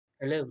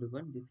Hello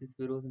everyone, this is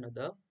Firoz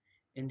Nadav.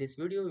 In this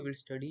video, we will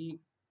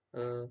study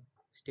uh,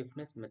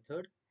 stiffness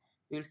method.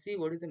 We will see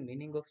what is the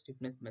meaning of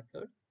stiffness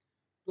method.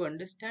 To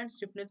understand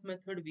stiffness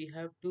method, we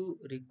have to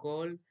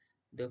recall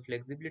the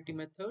flexibility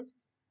method.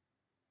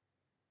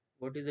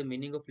 What is the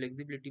meaning of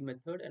flexibility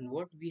method and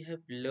what we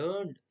have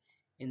learned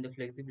in the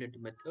flexibility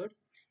method.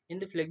 In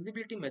the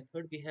flexibility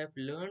method, we have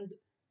learned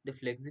the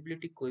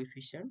flexibility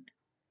coefficient,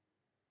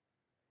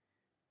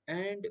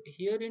 and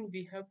herein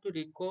we have to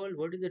recall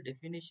what is the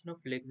definition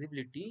of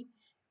flexibility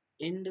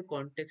in the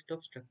context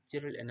of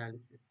structural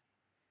analysis.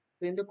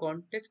 So in the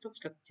context of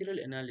structural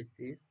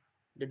analysis,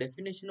 the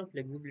definition of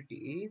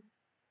flexibility is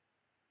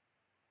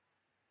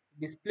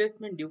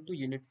displacement due to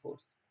unit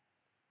force.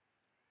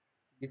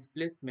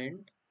 Displacement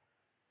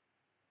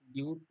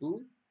due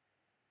to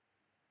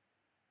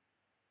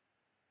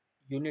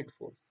unit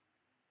force.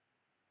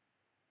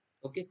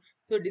 Okay,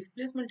 so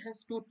displacement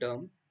has two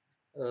terms.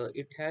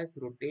 It has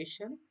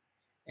rotation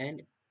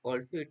and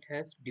also it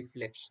has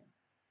deflection.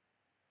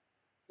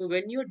 So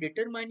when you are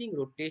determining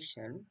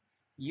rotation,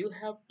 you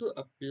have to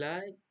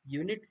apply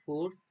unit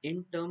force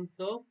in terms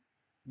of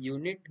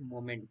unit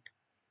moment.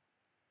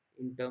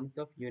 In terms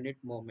of unit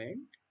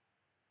moment,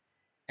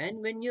 and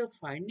when you're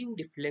finding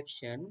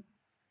deflection,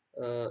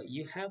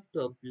 you have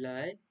to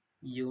apply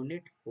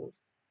unit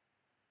force.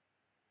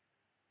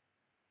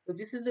 So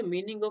this is the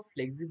meaning of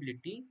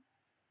flexibility,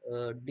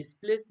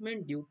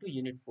 displacement due to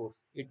unit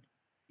force. If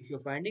you're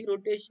finding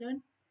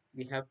rotation,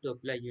 we have to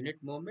apply unit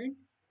moment.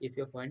 If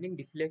you're finding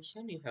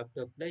deflection, you have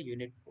to apply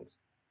unit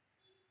force.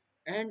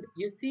 And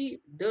you see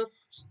the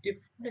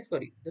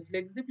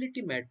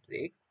flexibility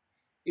matrix,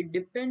 it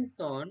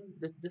depends on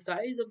the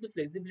size of the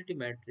flexibility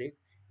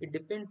matrix. It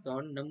depends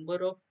on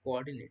number of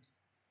coordinates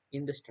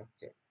in the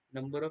structure.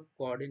 Number of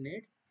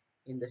coordinates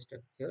in the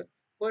structure.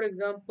 For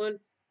example,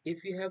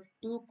 if you have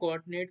two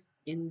coordinates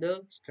in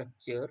the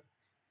structure,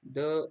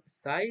 the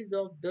size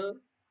of the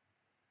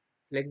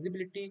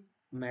flexibility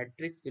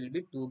matrix will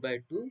be 2 by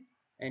 2,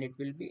 and it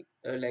will be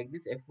like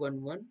this: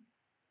 f11,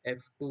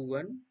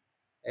 f21,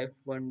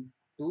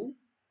 f12,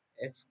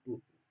 f22.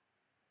 So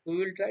we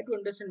will try to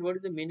understand what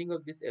is the meaning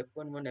of this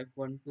f11,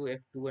 f12,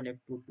 f21,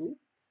 f22.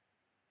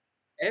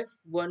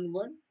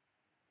 F11,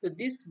 so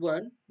this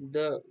one,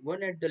 the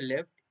one at the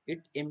left, it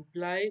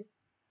implies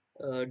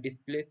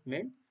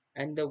displacement,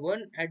 and the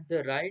one at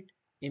the right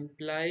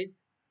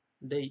implies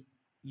the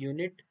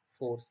unit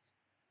force.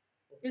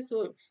 Okay,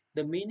 so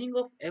the meaning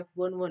of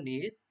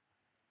F11 is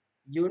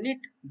unit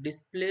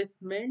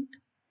displacement,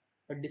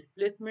 a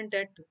displacement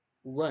at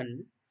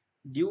 1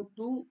 due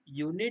to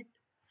unit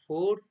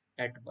force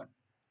at 1.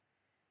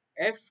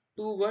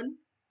 F21,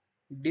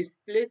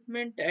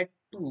 displacement at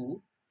 2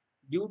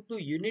 due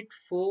to unit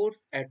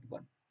force at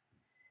 1.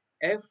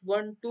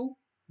 F12,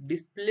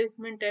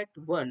 displacement at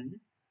 1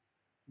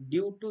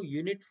 due to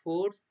unit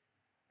force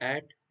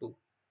at 2.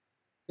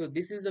 So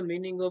this is the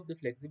meaning of the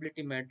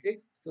flexibility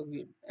matrix. So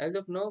as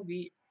of now,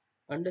 we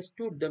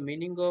understood the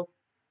meaning of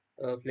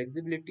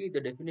flexibility, the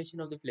definition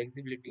of the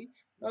flexibility.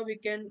 Now we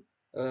can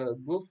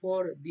go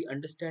for the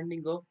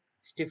understanding of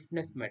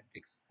stiffness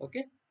matrix.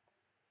 Okay,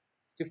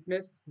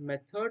 stiffness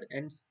method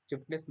and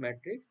stiffness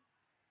matrix.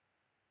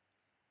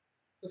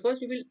 So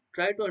first we will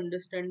try to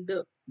understand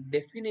the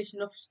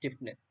definition of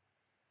stiffness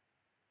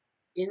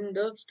in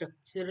the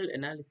structural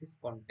analysis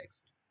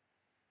context.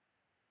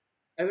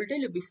 I will tell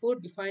you, before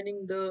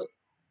defining the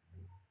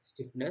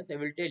stiffness, I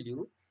will tell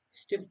you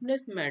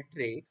stiffness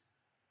matrix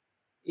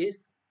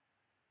is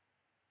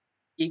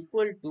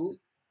equal to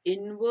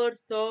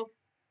inverse of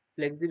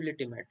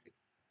flexibility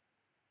matrix.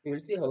 You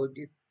will see how it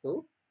is.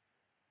 So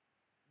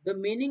the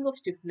meaning of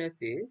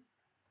stiffness is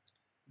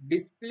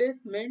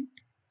displacement,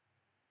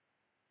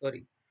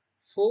 sorry,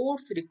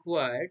 force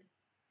required,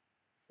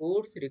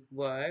 force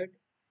required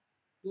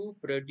to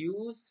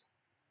produce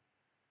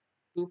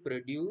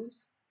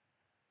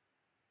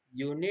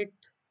unit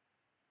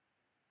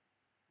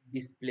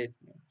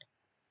displacement,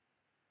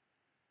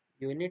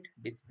 unit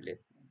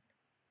displacement.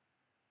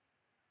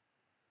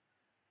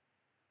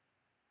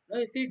 Now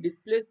you see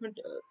displacement,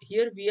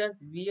 here we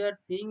are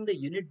seeing the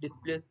unit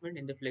displacement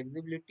in the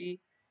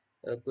flexibility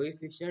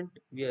coefficient.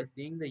 We are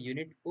seeing the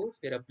unit force,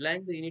 we are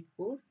applying the unit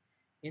force.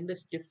 In the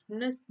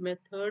stiffness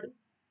method,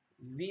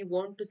 we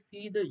want to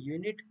see the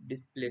unit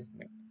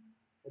displacement.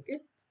 Okay,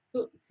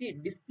 so see,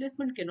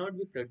 displacement cannot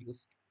be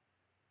produced,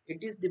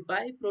 it is the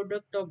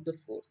byproduct of the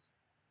force.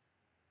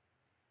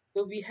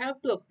 So we have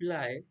to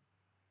apply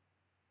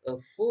a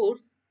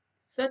force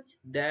such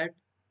that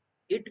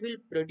it will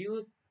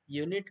produce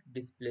unit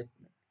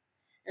displacement.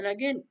 And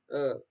again,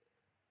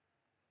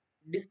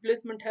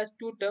 displacement has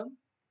two terms.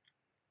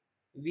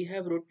 We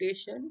have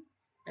rotation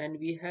and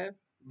we have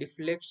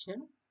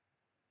deflection.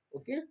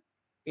 Okay,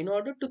 in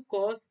order to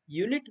cause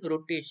unit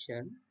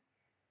rotation,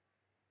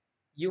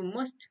 you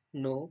must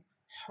know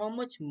how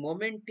much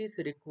moment is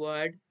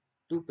required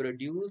to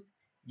produce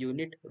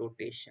unit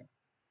rotation.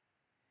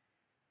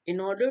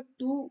 In order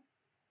to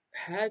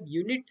have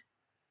unit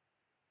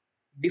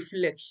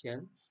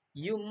deflection,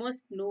 you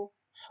must know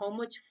how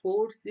much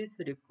force is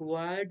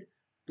required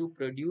to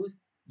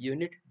produce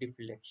unit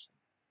deflection.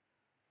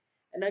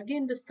 And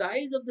again, the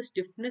size of the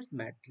stiffness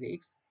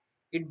matrix,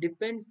 it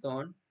depends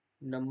on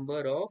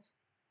number of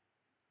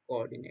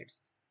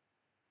coordinates.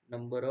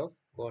 Number of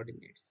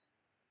coordinates.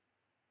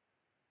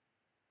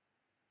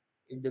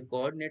 If the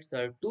coordinates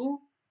are 2,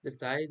 the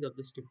size of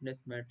the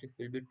stiffness matrix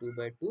will be 2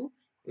 by 2.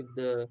 If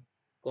the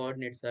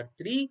coordinates are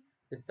 3,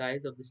 the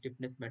size of the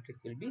stiffness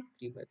matrix will be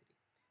 3 by 3.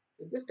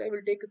 So just I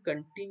will take a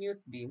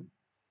continuous beam.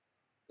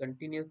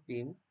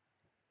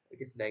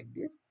 It is like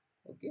this.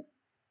 Okay.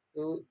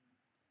 So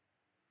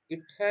it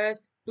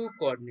has two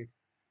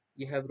coordinates.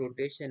 You have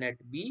rotation at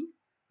B,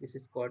 this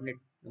is coordinate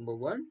number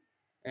 1,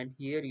 and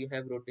here you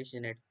have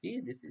rotation at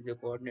C, this is the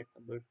coordinate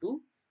number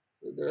 2.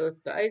 So the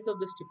size of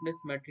the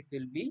stiffness matrix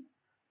will be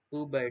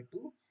 2 by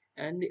 2,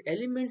 and the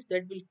elements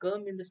that will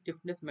come in the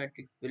stiffness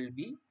matrix will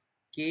be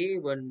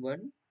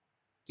K11,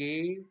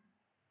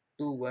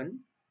 K21,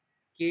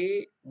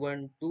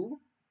 K12,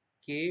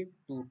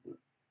 K22.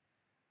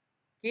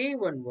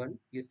 K11,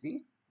 you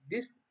see,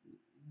 this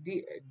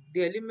the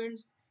the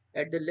elements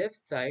at the left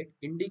side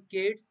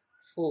indicates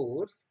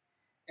force,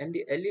 and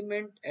the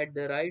element at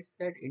the right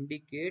side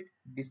indicate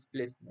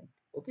displacement.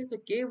 Okay, so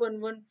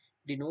K11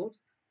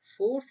 denotes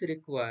force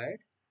required.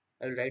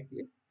 I'll write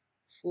this: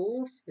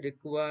 force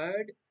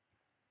required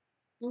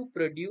to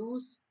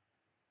produce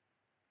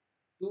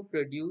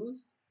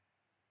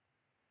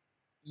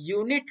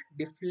unit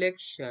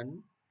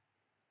deflection,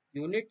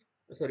 unit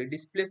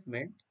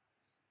displacement,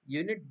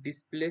 unit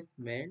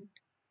displacement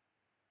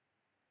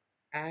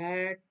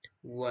at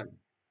 1.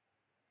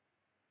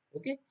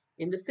 Okay,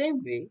 in the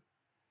same way,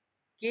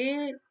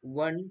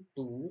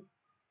 K12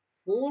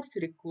 force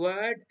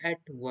required at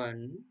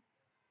 1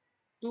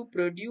 to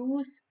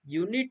produce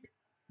unit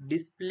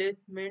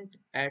displacement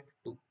at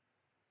 2.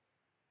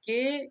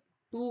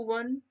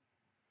 K21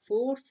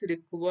 force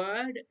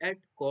required at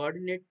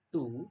coordinate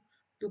 2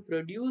 to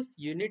produce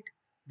unit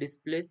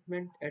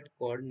displacement at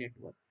coordinate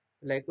 1.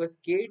 Likewise,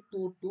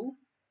 K22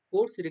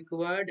 force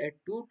required at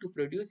 2 to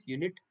produce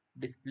unit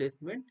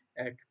displacement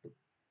at 2.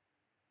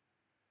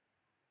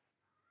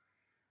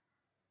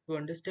 To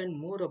understand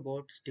more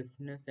about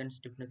stiffness and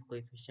stiffness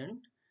coefficient,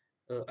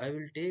 I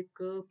will take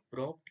a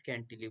propped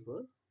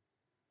cantilever,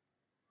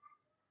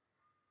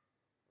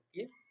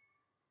 okay,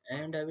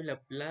 and I will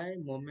apply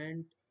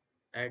moment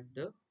at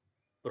the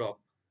prop.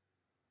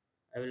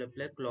 I will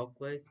apply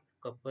clockwise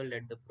coupled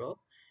at the prop,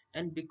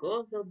 and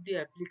because of the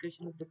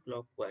application of the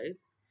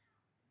clockwise,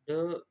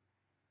 the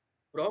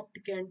propped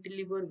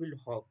cantilever will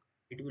hog.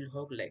 It will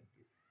hog like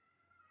this.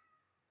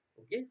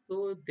 Okay,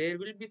 so there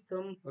will be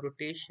some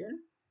rotation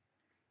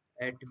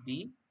at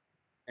B,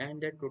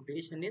 and that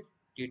rotation is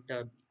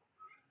theta B.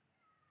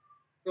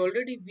 So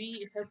already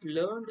we have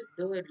learned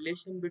the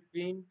relation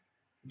between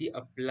the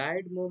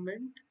applied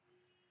moment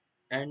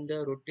and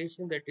the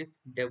rotation that is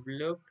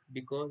developed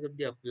because of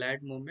the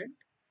applied moment.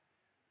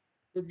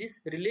 So this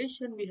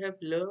relation we have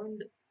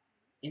learned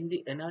in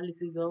the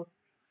analysis of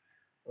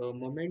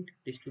moment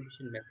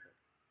distribution method.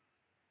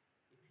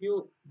 If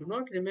you do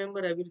not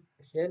remember, I will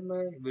share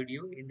my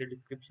video in the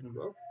description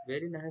box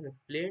wherein I have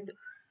explained,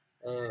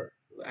 uh,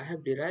 I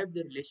have derived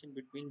the relation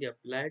between the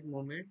applied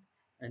moment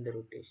and the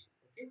rotation.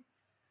 Okay,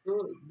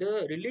 so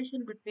the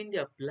relation between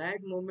the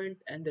applied moment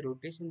and the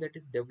rotation that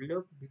is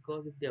developed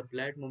because of the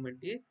applied moment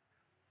is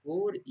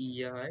 4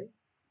 EI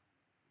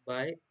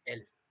by L.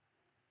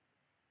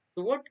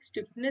 So what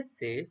stiffness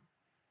says,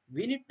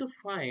 we need to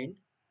find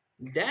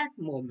that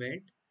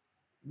moment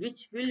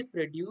which will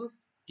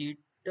produce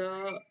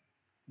theta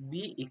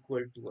B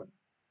equal to 1.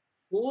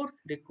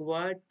 Force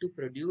required to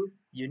produce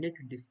unit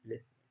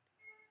displacement.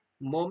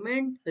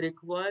 Moment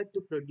required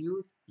to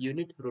produce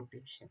unit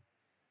rotation.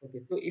 Okay,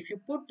 so if you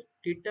put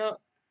theta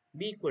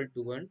B equal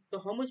to 1, so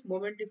how much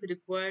moment is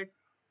required?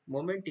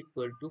 Moment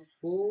equal to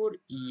 4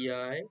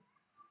 EI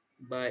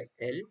by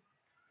L.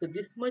 So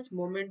this much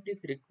moment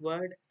is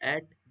required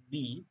at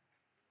B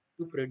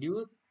to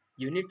produce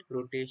unit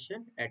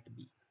rotation at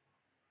B.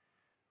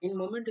 In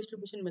moment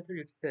distribution method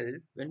itself,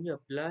 when we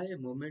apply a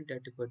moment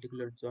at a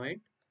particular joint,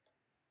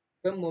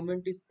 some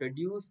moment is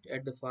produced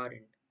at the far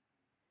end,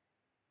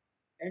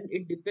 and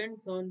it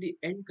depends on the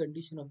end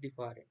condition of the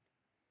far end.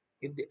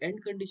 If the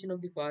end condition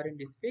of the far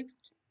end is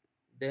fixed,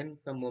 then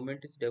some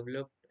moment is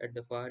developed at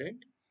the far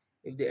end.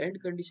 If the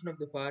end condition of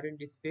the far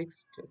end is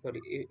fixed,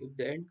 if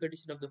the end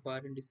condition of the far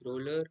end is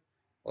roller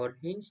or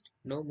hinged,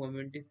 no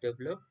moment is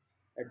developed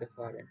at the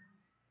far end.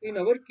 In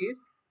our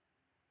case,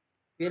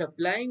 we are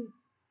applying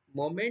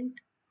moment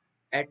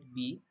at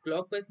B,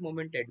 clockwise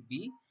moment at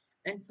B,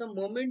 and some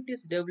moment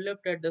is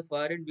developed at the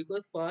far end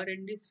because far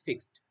end is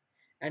fixed,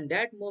 and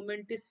that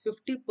moment is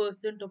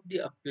 50% of the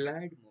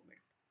applied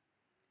moment.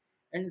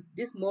 And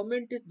this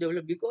moment is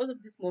developed because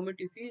of this moment.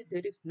 You see,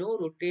 there is no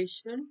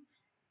rotation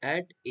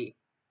at A.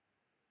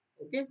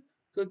 Okay,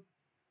 so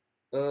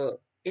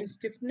in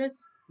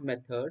stiffness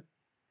method,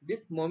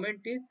 this moment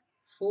is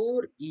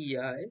 4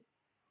 EI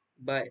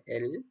by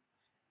L,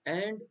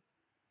 and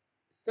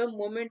some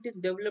moment is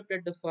developed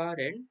at the far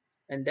end,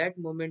 and that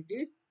moment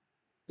is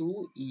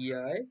 2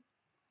 EI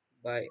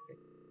by L.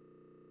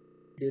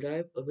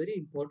 derive a very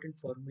important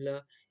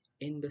formula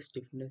in the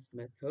stiffness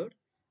method.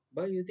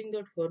 By using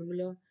that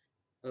formula,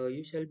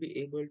 you shall be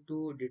able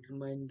to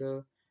determine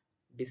the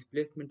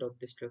displacement of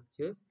the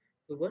structures.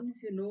 So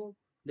once you know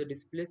the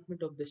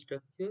displacement of the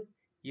structures,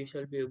 you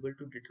shall be able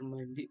to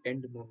determine the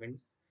end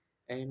moments,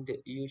 and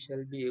you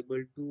shall be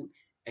able to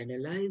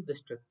analyze the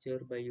structure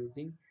by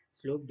using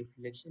slope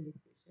deflection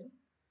equation.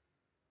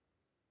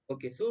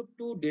 Okay, so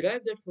to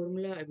derive that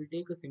formula, I will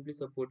take a simply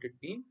supported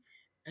beam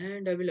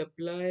and I will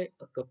apply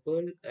a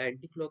couple,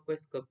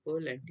 anti-clockwise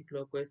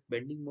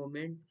bending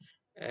moment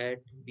at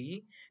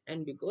B,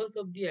 and because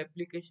of the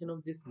application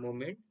of this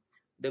moment,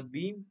 the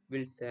beam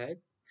will sag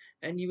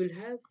and you will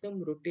have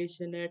some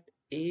rotation at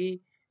A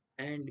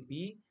and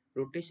B.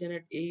 Rotation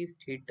at A is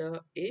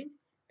theta A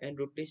and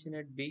rotation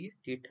at B is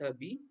theta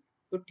B.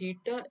 So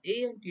theta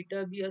A and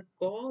theta B are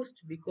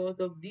caused because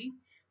of the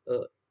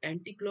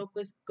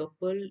anti-clockwise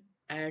couple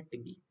at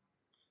B.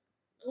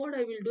 What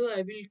I will do,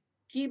 I will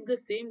keep the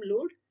same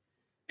load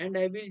and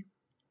I will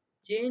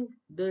change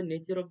the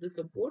nature of the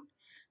support.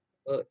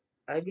 Uh,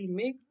 I will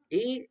make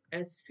A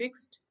as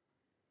fixed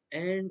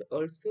and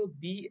also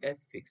B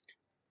as fixed.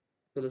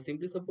 So the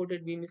simply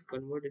supported beam is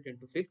converted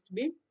into fixed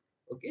beam,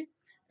 okay,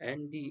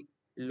 and the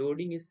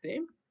loading is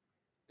same.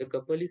 The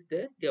couple is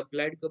there, the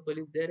applied couple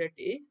is there at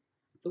A.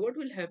 So what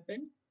will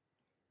happen?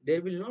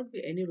 There will not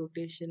be any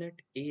rotation at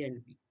A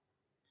and B.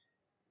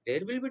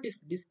 There will be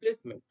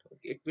displacement.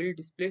 Okay, it will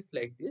displace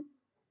like this,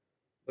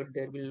 but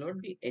there will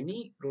not be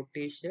any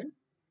rotation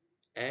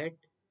at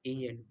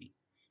A and B.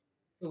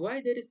 So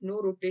why there is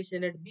no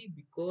rotation at B?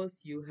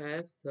 Because you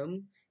have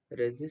some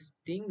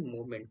resisting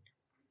moment.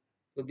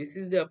 So this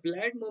is the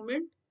applied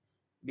moment.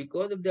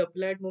 Because of the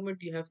applied moment,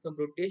 you have some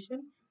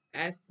rotation.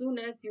 As soon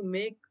as you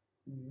make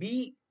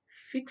B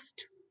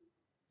fixed,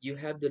 you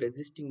have the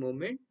resisting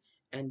moment,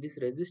 and this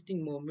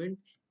resisting moment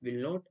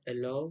will not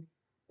allow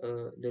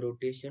the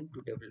rotation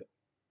to develop.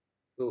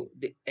 So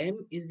the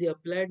M is the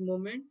applied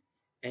moment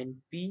and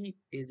P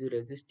is the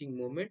resisting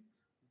moment.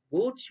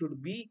 Both should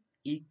be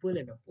equal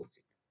and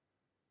opposite.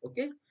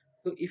 Okay.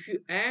 So if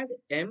you add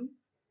M,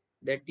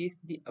 that is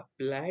the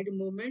applied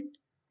moment,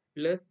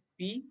 plus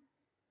P,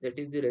 that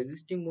is the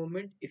resisting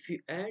moment, if you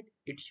add,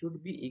 it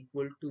should be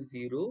equal to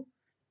 0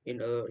 in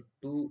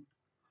to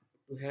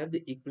have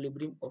the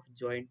equilibrium of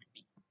joint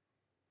P.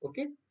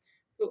 Okay.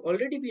 So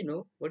already we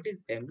know what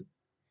is M.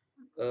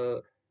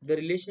 The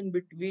relation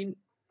between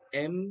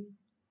M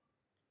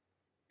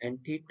and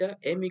theta,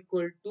 M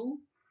equal to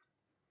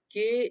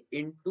K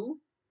into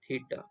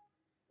theta.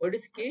 What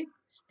is K?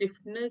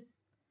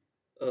 Stiffness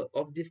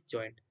of this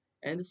joint,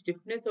 and the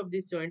stiffness of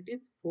this joint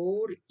is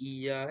 4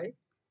 EI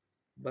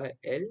by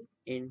L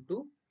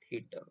into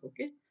theta.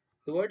 Okay,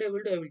 so what I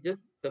will do, I will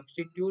just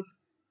substitute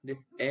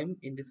this M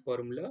in this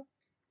formula.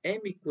 M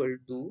equal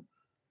to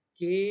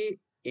K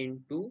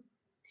into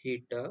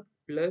theta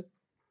plus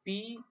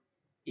P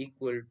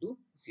equal to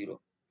 0.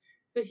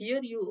 So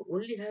here you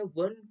only have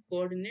one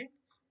coordinate,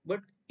 but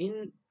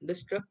in the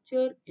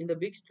structure, in the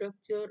big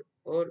structure,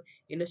 or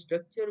in a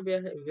structure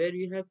where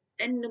you have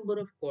n number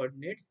of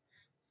coordinates,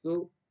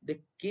 so the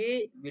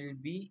K will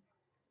be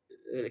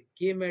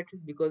K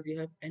matrix because you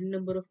have n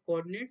number of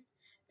coordinates,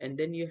 and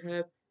then you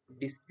have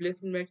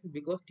displacement matrix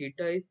because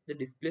theta is the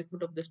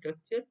displacement of the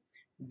structure.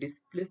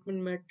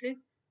 Displacement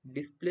matrix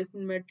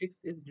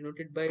is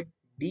denoted by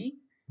D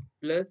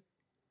plus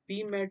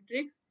P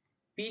matrix.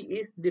 P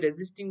is the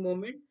resisting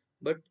moment,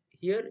 but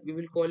here we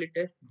will call it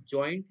as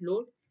joint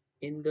load.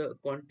 In the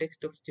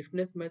context of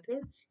stiffness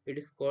method, it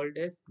is called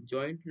as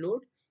joint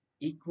load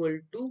equal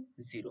to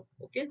 0.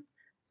 Okay,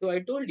 so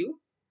I told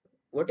you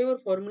whatever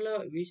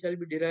formula we shall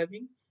be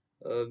deriving,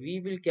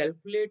 we will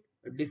calculate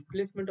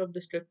displacement of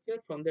the structure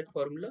from that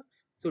formula.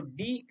 So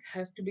D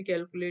has to be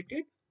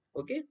calculated.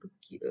 Okay,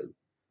 to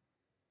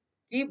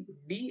keep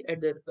D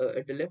at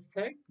the left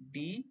side,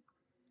 D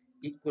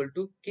equal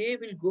to K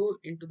will go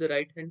into the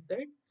right hand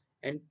side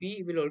and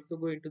P will also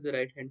go into the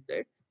right hand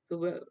side.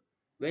 So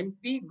when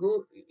P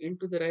go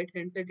into the right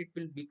hand side, it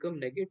will become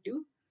negative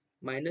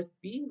minus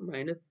P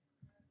minus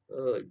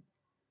uh,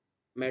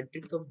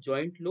 matrix of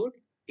joint load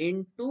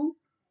into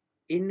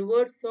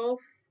inverse of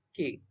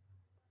K,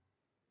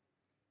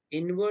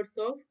 inverse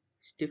of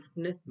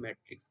stiffness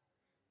matrix.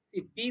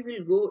 See, P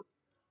will go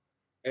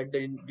at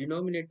the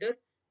denominator,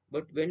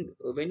 but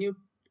when you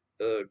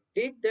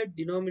take that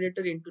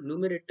denominator into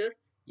numerator,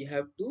 you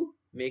have to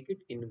make it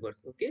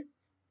inverse. Okay,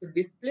 so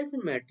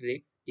displacement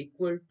matrix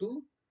equal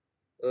to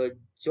uh,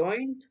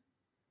 joint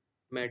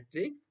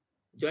matrix,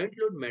 joint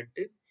load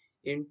matrix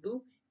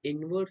into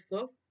inverse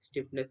of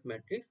stiffness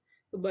matrix.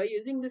 So by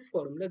using this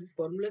formula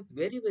is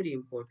very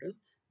important.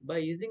 By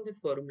using this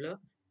formula,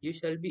 you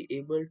shall be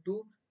able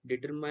to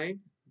determine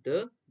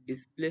the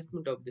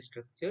displacement of the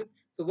structures.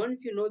 So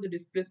once you know the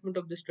displacement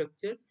of the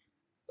structure,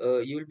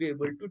 you will be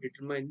able to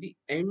determine the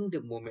end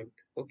moment.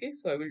 Okay,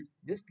 so I will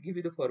just give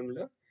you the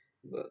formula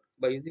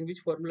by using which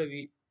formula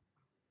we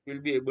will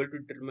be able to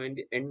determine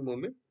the end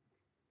moment.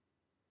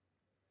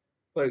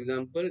 For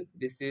example,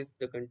 this is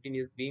the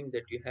continuous beam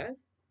that you have.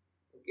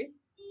 Okay,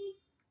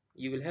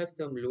 you will have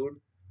some load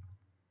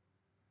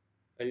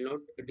I'll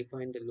not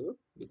define the load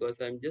because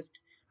I'm just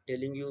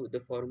telling you the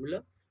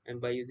formula,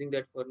 and by using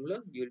that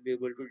formula you will be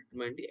able to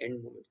determine the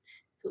end moments.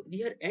 So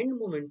their end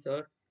moments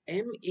are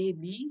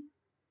MAB,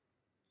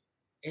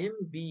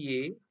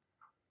 MBA,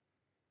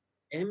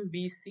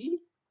 MBC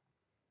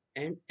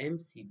and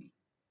MCB.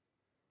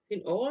 So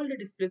in all the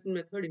displacement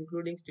method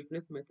including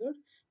stiffness method,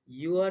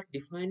 you are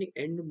defining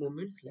end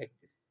moments like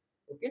this.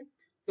 Okay,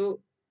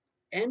 so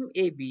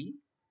MAB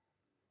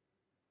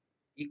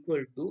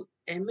equal to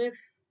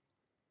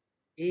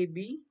MFAB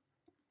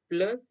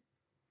plus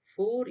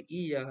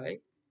 4EI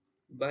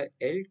by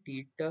L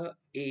theta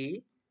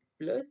A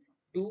plus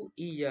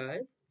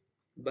 2EI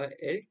by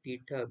L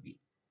theta B.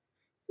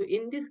 So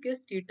in this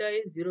case theta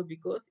is 0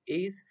 because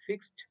A is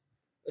fixed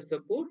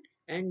support,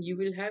 and you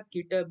will have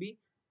theta B.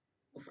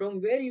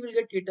 From where you will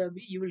get theta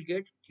B? You will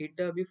get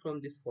theta B from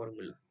this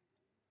formula.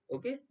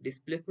 Okay,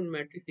 displacement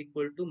matrix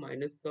equal to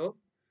minus of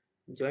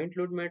joint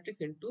load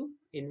matrix into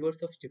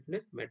inverse of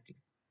stiffness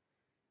matrix.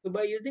 So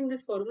by using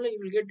this formula you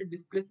will get the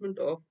displacement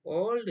of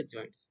all the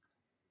joints.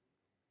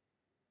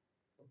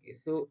 Okay,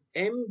 so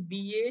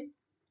MBA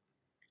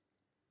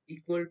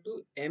equal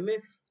to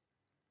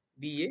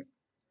MFBA.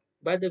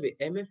 By the way,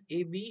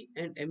 MFAB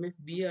and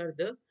MFBA are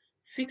the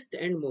fixed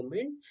end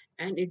moment,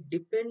 and it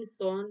depends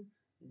on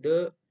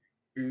the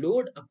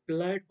load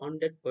applied on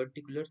that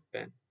particular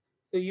span.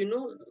 So you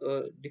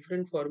know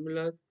different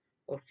formulas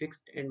of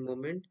fixed end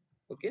moment.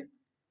 Okay,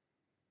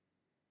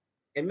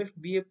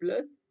 MFBA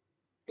plus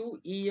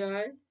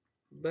 2EI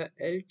by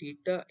L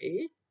theta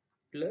A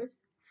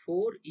plus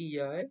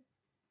 4EI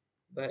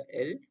by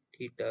L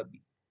theta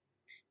B.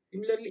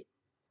 Similarly,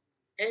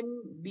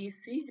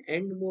 MBC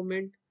end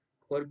moment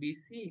for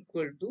BC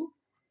equal to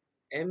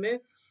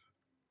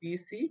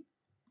MFBC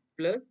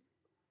plus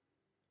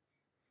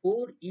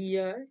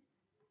 4EI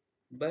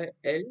by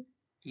L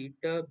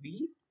theta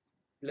B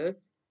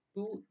plus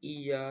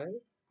 2EI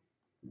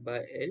by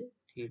L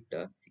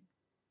theta C.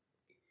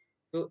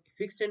 So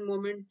fixed end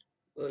moment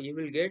you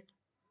will get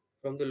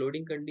from the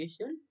loading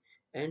condition,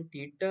 and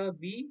theta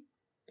B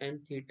and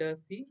theta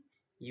C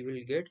you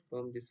will get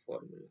from this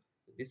formula.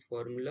 This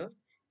formula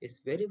is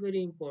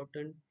very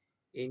important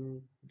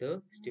in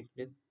the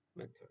stiffness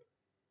method.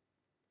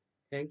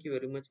 Thank you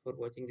very much for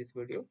watching this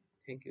video.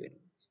 Thank you very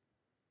much.